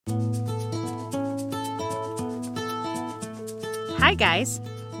Hi, guys.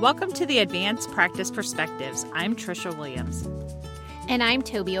 Welcome to the Advanced Practice Perspectives. I'm Trisha Williams. And I'm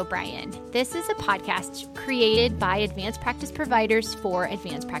Toby O'Brien. This is a podcast created by advanced practice providers for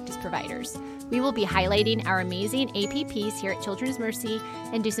advanced practice providers. We will be highlighting our amazing APPs here at Children's Mercy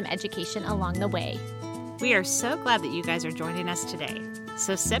and do some education along the way. We are so glad that you guys are joining us today.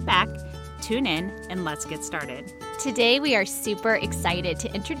 So sit back, tune in, and let's get started. Today, we are super excited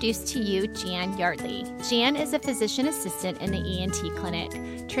to introduce to you Jan Yardley. Jan is a physician assistant in the ENT clinic.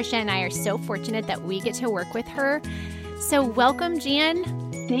 Trisha and I are so fortunate that we get to work with her. So welcome, Jan.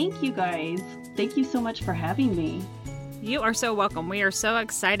 Thank you, guys. Thank you so much for having me. You are so welcome. We are so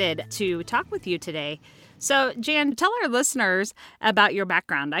excited to talk with you today. So, Jan, tell our listeners about your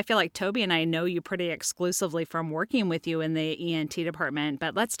background. I feel like Toby and I know you pretty exclusively from working with you in the ENT department,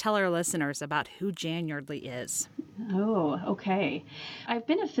 but let's tell our listeners about who Jan Yardley is. Oh, okay. I've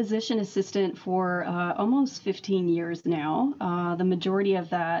been a physician assistant for almost 15 years now, the majority of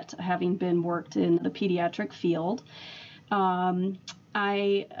that having been worked in the pediatric field.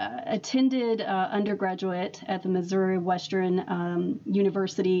 I attended undergraduate at the Missouri Western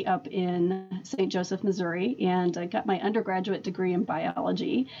University up in St. Joseph, Missouri, and I got my undergraduate degree in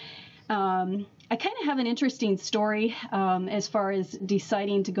biology. I kind of have an interesting story as far as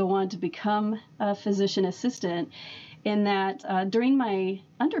deciding to go on to become a physician assistant, in that during my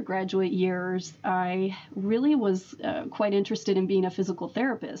undergraduate years, I really was quite interested in being a physical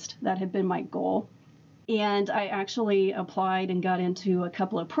therapist. That had been my goal. And I actually applied and got into a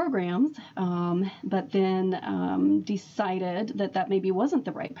couple of programs, but then decided that maybe wasn't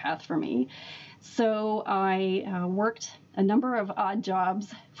the right path for me. So I worked a number of odd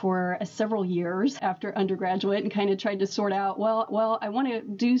jobs for several years after undergraduate and kind of tried to sort out, well, I want to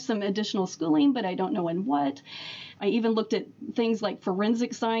do some additional schooling, but I don't know in what. I even looked at things like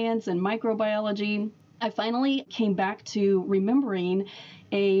forensic science and microbiology. I finally came back to remembering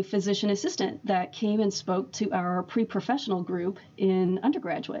a physician assistant that came and spoke to our pre-professional group in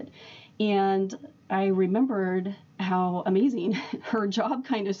undergraduate. And I remembered how amazing her job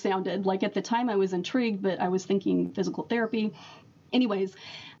kind of sounded. Like at the time I was intrigued, but I was thinking physical therapy. Anyways,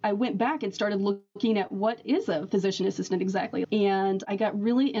 I went back and started looking at what is a physician assistant exactly. And I got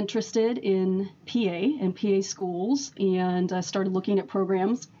really interested in PA and PA schools and started looking at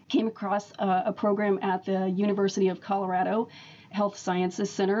programs. Came across a program at the University of Colorado Health Sciences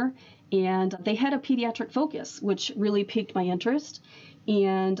Center, and they had a pediatric focus, which really piqued my interest,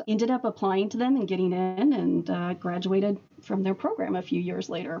 and ended up applying to them and getting in and graduated from their program a few years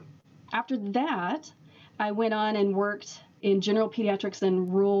later. After that, I went on and worked in general pediatrics in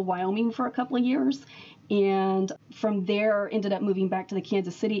rural Wyoming for a couple of years. And from there, ended up moving back to the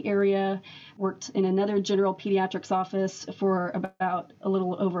Kansas City area, worked in another general pediatrics office for about a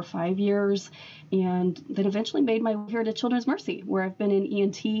little over 5 years, and then eventually made my way here to Children's Mercy, where I've been in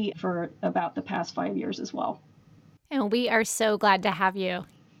ENT for about the past 5 years as well. And we are so glad to have you.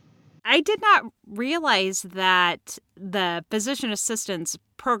 I did not realize that the physician assistants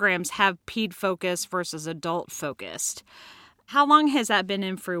programs have ped focused versus adult focused. How long has that been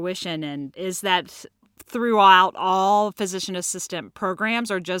in fruition, and is that throughout all physician assistant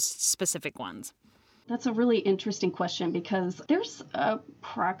programs or just specific ones? That's a really interesting question because there's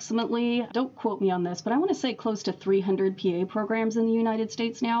approximately, don't quote me on this, but I want to say close to 300 PA programs in the United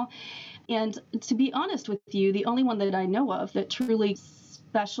States now. And to be honest with you, the only one that I know of that truly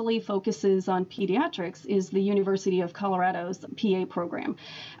especially focuses on pediatrics is the University of Colorado's PA program.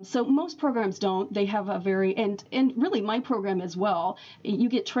 So most programs don't. They have a very, and really my program as well, you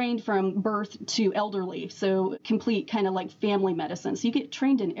get trained from birth to elderly, so complete kind of like family medicine. So you get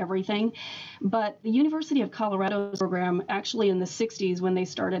trained in everything. But the University of Colorado's program, actually in the 60s when they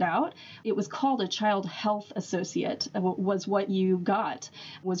started out, it was called a child health associate, was what you got,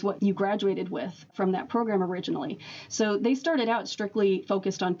 was what you graduated with from that program originally. So they started out strictly focused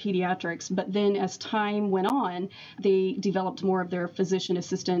on pediatrics, but then as time went on, they developed more of their physician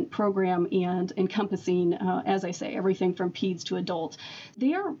assistant program and encompassing, as I say, everything from peds to adult.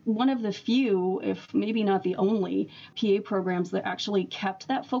 They are one of the few, if maybe not the only, PA programs that actually kept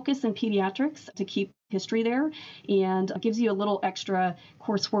that focus in pediatrics to keep history there, and gives you a little extra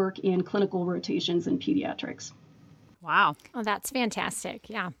coursework in clinical rotations in pediatrics. Wow. Oh, that's fantastic.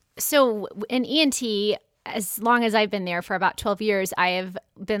 Yeah. So in ENT, as long as I've been there for about 12 years, I have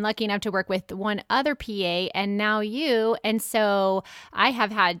been lucky enough to work with one other PA and now you. And so I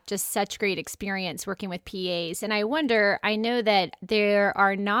have had just such great experience working with PAs. And I wonder, I know that there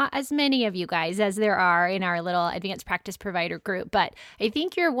are not as many of you guys as there are in our little advanced practice provider group, but I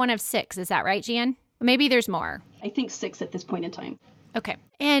think you're one of 6. Is that right, Jan? Maybe there's more. I think 6 at this point in time. Okay.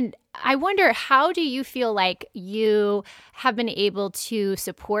 And I wonder, how do you feel like you have been able to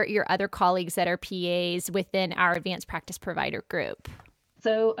support your other colleagues that are PAs within our advanced practice provider group?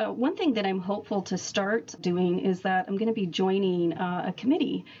 So, one thing that I'm hopeful to start doing is that I'm going to be joining a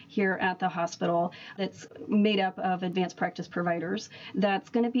committee here at the hospital that's made up of advanced practice providers that's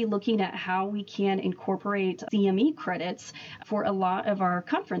going to be looking at how we can incorporate CME credits for a lot of our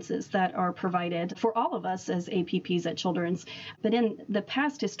conferences that are provided for all of us as APPs at Children's. But in the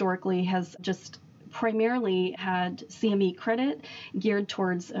past, historically, has just primarily had CME credit geared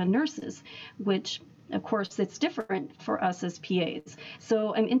towards nurses, which of course, it's different for us as PAs.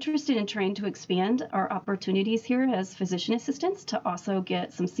 So I'm interested in trying to expand our opportunities here as physician assistants to also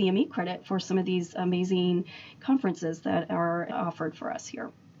get some CME credit for some of these amazing conferences that are offered for us here.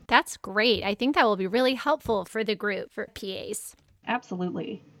 That's great. I think that will be really helpful for the group for PAs.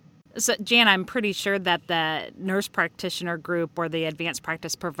 Absolutely. So, Jan, I'm pretty sure that the nurse practitioner group or the advanced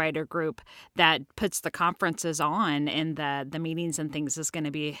practice provider group that puts the conferences on and the meetings and things is going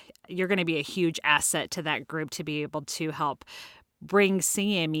to be, you're going to be a huge asset to that group to be able to help bring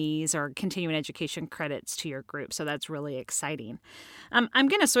CMEs or continuing education credits to your group. So that's really exciting. I'm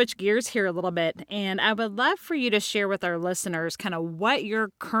going to switch gears here a little bit, and I would love for you to share with our listeners kind of what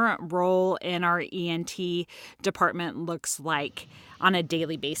your current role in our ENT department looks like on a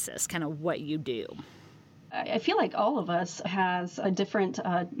daily basis, kind of what you do. I feel like all of us has a different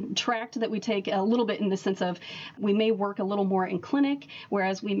tract that we take a little bit in the sense of we may work a little more in clinic,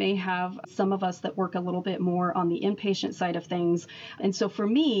 whereas we may have some of us that work a little bit more on the inpatient side of things. And so for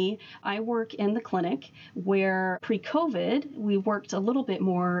me, I work in the clinic where pre-COVID, we worked a little bit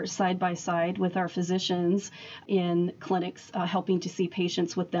more side by side with our physicians in clinics, helping to see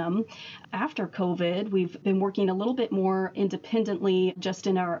patients with them. After COVID, we've been working a little bit more independently just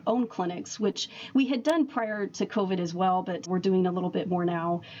in our own clinics, which we had done prior to COVID as well, but we're doing a little bit more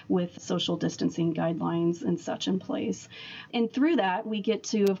now with social distancing guidelines and such in place. And through that, we get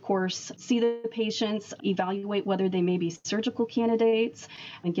to, of course, see the patients, evaluate whether they may be surgical candidates,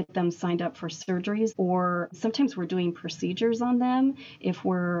 and get them signed up for surgeries. Or sometimes we're doing procedures on them if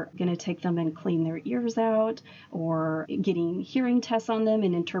we're going to take them and clean their ears out, or getting hearing tests on them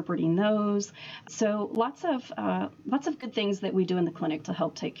and interpreting those. So lots of good things that we do in the clinic to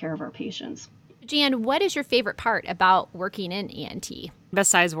help take care of our patients. Jan, what is your favorite part about working in ENT?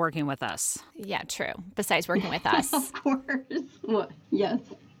 Besides working with us. Yeah, true. Besides working with us. Of course. Well, yes.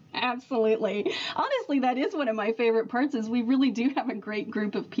 Absolutely. Honestly, that is one of my favorite parts is we really do have a great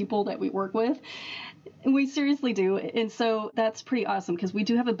group of people that we work with. We seriously do. And so that's pretty awesome because we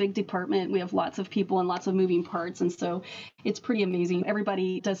do have a big department. We have lots of people and lots of moving parts. And so it's pretty amazing.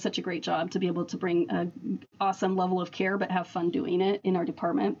 Everybody does such a great job to be able to bring an awesome level of care, but have fun doing it in our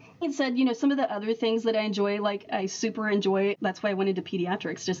department. It said, some of the other things that I enjoy, like I super enjoy, that's why I went into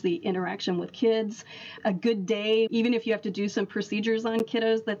pediatrics, just the interaction with kids, a good day, even if you have to do some procedures on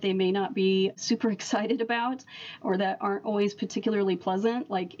kiddos that they may not be super excited about or that aren't always particularly pleasant.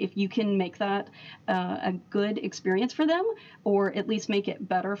 Like if you can make that a good experience for them, or at least make it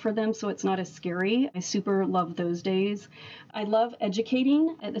better for them so it's not as scary. I super love those days. I love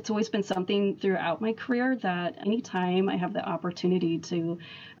educating. It's always been something throughout my career that anytime I have the opportunity to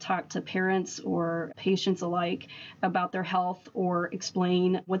talk to parents or patients alike about their health or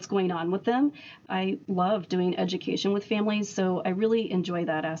explain what's going on with them, I love doing education with families. So I really enjoy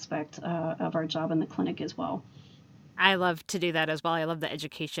that aspect of our job in the clinic as well. I love to do that as well. I love the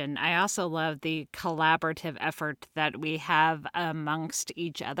education. I also love the collaborative effort that we have amongst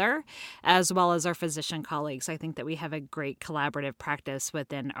each other, as well as our physician colleagues. I think that we have a great collaborative practice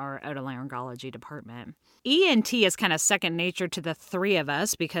within our otolaryngology department. ENT is kind of second nature to the three of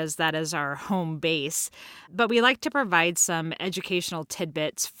us because that is our home base, but we like to provide some educational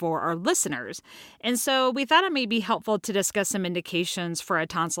tidbits for our listeners. And so we thought it may be helpful to discuss some indications for a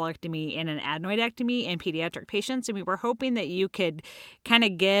tonsillectomy and an adenoidectomy in pediatric patients, and we were hoping that you could kind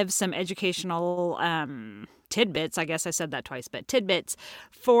of give some educational tidbits. I guess I said that twice, but tidbits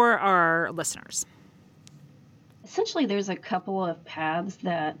for our listeners. Essentially, there's a couple of paths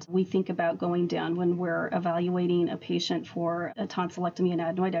that we think about going down when we're evaluating a patient for a tonsillectomy and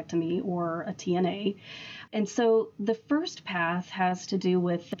adenoidectomy or a TNA. And so the first path has to do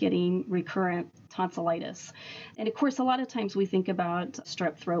with getting recurrent tonsillitis. And of course, a lot of times we think about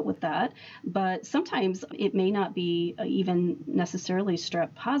strep throat with that, but sometimes it may not be even necessarily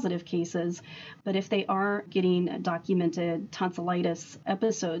strep positive cases. But if they are getting documented tonsillitis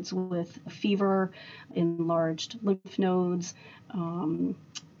episodes with fever, enlarged lymph nodes,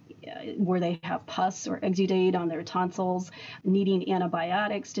 where they have pus or exudate on their tonsils, needing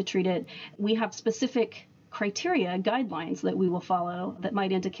antibiotics to treat it, we have specific criteria, guidelines that we will follow that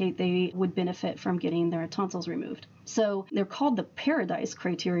might indicate they would benefit from getting their tonsils removed. So they're called the Paradise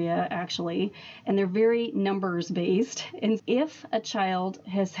criteria, actually, and they're very numbers based. And if a child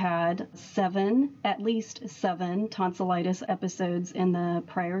has had at least seven tonsillitis episodes in the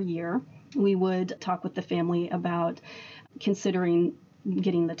prior year, we would talk with the family about considering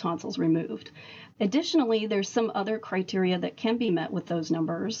getting the tonsils removed. Additionally, there's some other criteria that can be met with those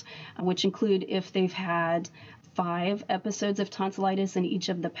numbers, which include if they've had 5 episodes of tonsillitis in each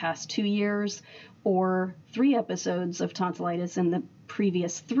of the past 2 years, or 3 episodes of tonsillitis in the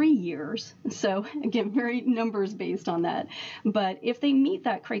previous 3 years. So again, very numbers based on that. But if they meet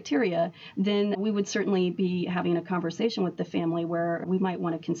that criteria, then we would certainly be having a conversation with the family where we might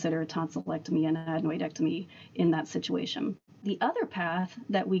want to consider tonsillectomy and adenoidectomy in that situation. The other path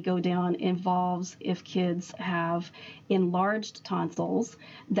that we go down involves if kids have enlarged tonsils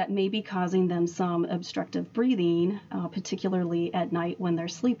that may be causing them some obstructive breathing, particularly at night when they're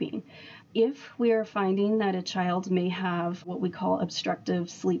sleeping. If we are finding that a child may have what we call obstructive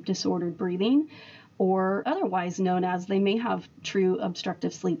sleep disordered breathing, or otherwise known as they may have true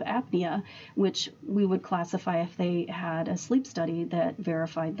obstructive sleep apnea, which we would classify if they had a sleep study that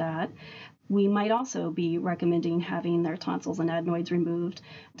verified that, we might also be recommending having their tonsils and adenoids removed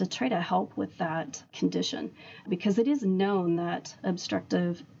to try to help with that condition, because it is known that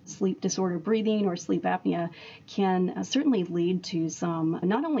obstructive sleep disorder breathing or sleep apnea can certainly lead to some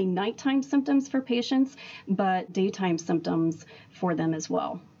not only nighttime symptoms for patients, but daytime symptoms for them as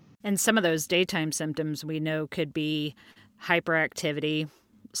well. And some of those daytime symptoms we know could be hyperactivity,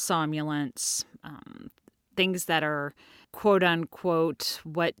 somnolence, things that are quote unquote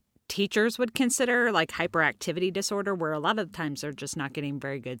what teachers would consider like hyperactivity disorder, where a lot of the times they're just not getting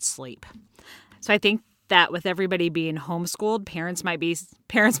very good sleep. So I think that with everybody being homeschooled, parents might be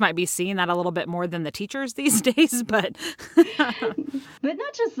seeing that a little bit more than the teachers these days, but but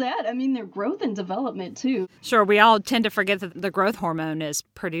not just that. I mean, their growth and development too. Sure, we all tend to forget that the growth hormone is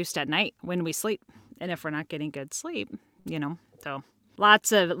produced at night when we sleep, and if we're not getting good sleep, so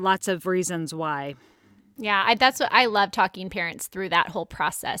lots of reasons why. Yeah, that's what I love, talking parents through that whole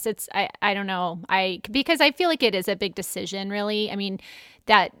process. I don't know, because I feel like it is a big decision, really. I mean,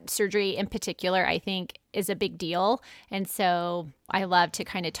 that surgery in particular, I think, is a big deal. And so I love to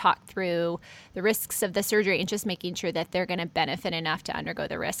kind of talk through the risks of the surgery and just making sure that they're going to benefit enough to undergo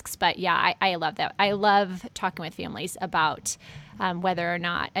the risks. But yeah, I love that. I love talking with families about whether or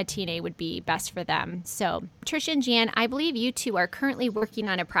not a TNA would be best for them. So Tricia and Jan, I believe you two are currently working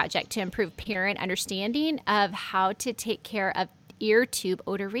on a project to improve parent understanding of how to take care of ear tube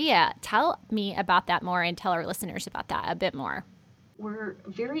otorrhea. Tell me about that more and tell our listeners about that a bit more. We're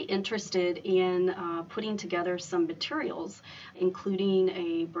very interested in putting together some materials, including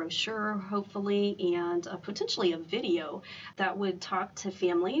a brochure, hopefully, and potentially a video that would talk to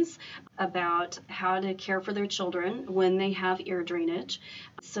families about how to care for their children when they have ear drainage,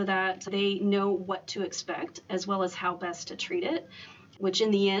 so that they know what to expect as well as how best to treat it, which in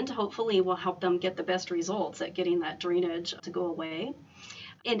the end, hopefully, will help them get the best results at getting that drainage to go away.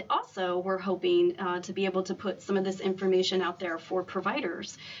 And also, we're hoping to be able to put some of this information out there for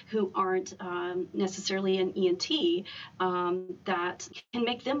providers who aren't necessarily an ENT, that can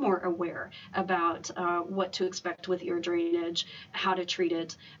make them more aware about what to expect with ear drainage, how to treat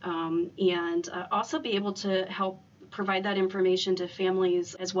it, and also be able to help provide that information to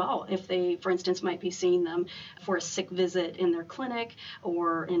families as well. If they, for instance, might be seeing them for a sick visit in their clinic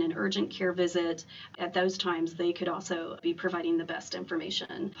or in an urgent care visit, at those times they could also be providing the best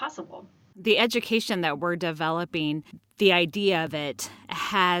information possible. The education that we're developing, the idea of it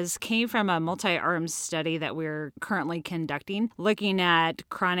came from a multi-arm study that we're currently conducting, looking at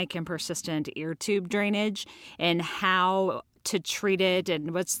chronic and persistent ear tube drainage and how to treat it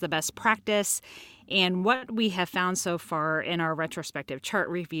and what's the best practice. And what we have found so far in our retrospective chart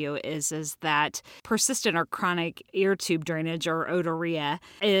review is that persistent or chronic ear tube drainage, or otorrhea,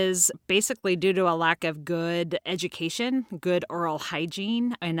 is basically due to a lack of good education, good oral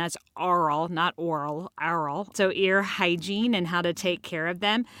hygiene, and that's oral, not oral, oral. So ear hygiene and how to take care of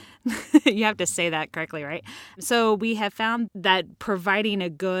them. You have to say that correctly, right? So we have found that providing a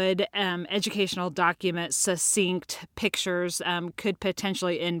good educational document, succinct pictures, could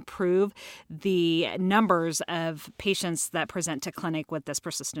potentially improve the numbers of patients that present to clinic with this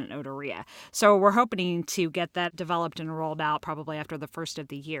persistent otorrhea. So we're hoping to get that developed and rolled out probably after the first of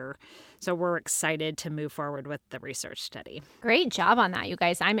the year. So we're excited to move forward with the research study. Great job on that, you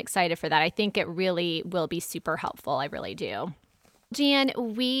guys. I'm excited for that. I think it really will be super helpful. I really do. Jan,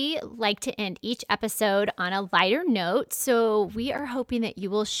 we like to end each episode on a lighter note, so we are hoping that you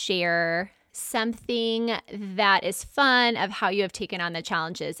will share something that is fun of how you have taken on the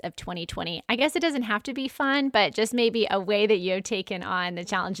challenges of 2020. I guess it doesn't have to be fun, but just maybe a way that you have taken on the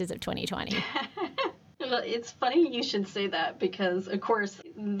challenges of 2020. Well, it's funny you should say that because, of course,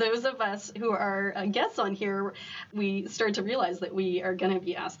 those of us who are guests on here, we start to realize that we are going to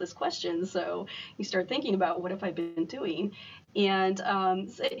be asked this question. So you start thinking about what have I been doing? And that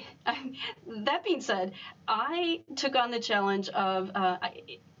being said, I took on the challenge of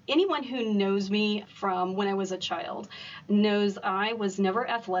anyone who knows me from when I was a child knows I was never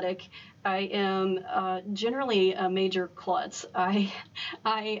athletic. I am generally a major klutz. I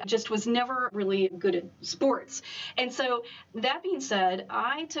just was never really good at sports. And so that being said,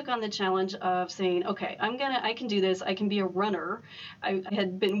 I took on the challenge of saying, okay, I can do this. I can be a runner. I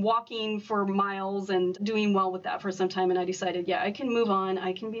had been walking for miles and doing well with that for some time. And I decided, yeah, I can move on.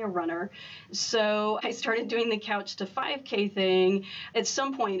 I can be a runner. So I started doing the couch to 5K thing at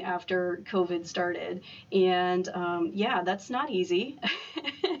some point after COVID started. And yeah, that's not easy.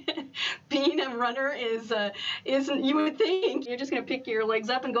 Being a runner isn't, you would think you're just going to pick your legs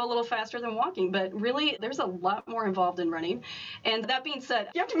up and go a little faster than walking, but really there's a lot more involved in running. And that being said,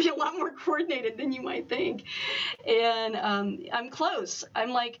 you have to be a lot more coordinated than you might think. And I'm close.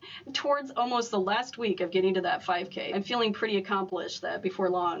 I'm like towards almost the last week of getting to that 5K. I'm feeling pretty accomplished that before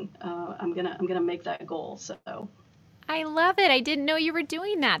long I'm gonna make that goal. So. I love it. I didn't know you were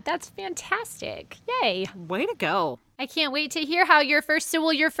doing that. That's fantastic. Yay. Way to go. I can't wait to hear how your first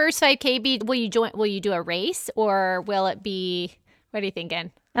 5K be? Will you do a race or will it be, what are you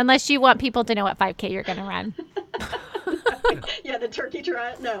thinking? Unless you want people to know what 5K you're going to run. Yeah, the turkey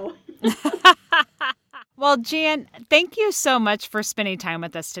trot. No. Well, Jan, thank you so much for spending time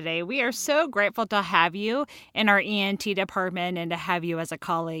with us today. We are so grateful to have you in our ENT department and to have you as a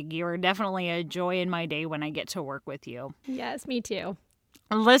colleague. You are definitely a joy in my day when I get to work with you. Yes, me too.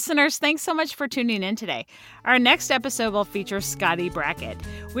 Listeners, thanks so much for tuning in today. Our next episode will feature Scotty Brackett.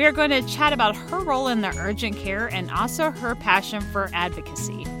 We are going to chat about her role in the urgent care and also her passion for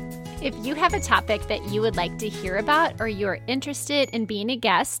advocacy. If you have a topic that you would like to hear about or you're interested in being a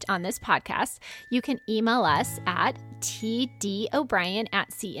guest on this podcast, you can email us at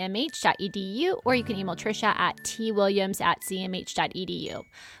tdobrien@cmh.edu or you can email Trisha at twilliams@cmh.edu.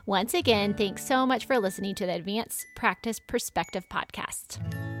 Once again, thanks so much for listening to the Advanced Practice Perspective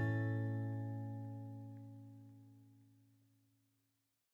Podcast.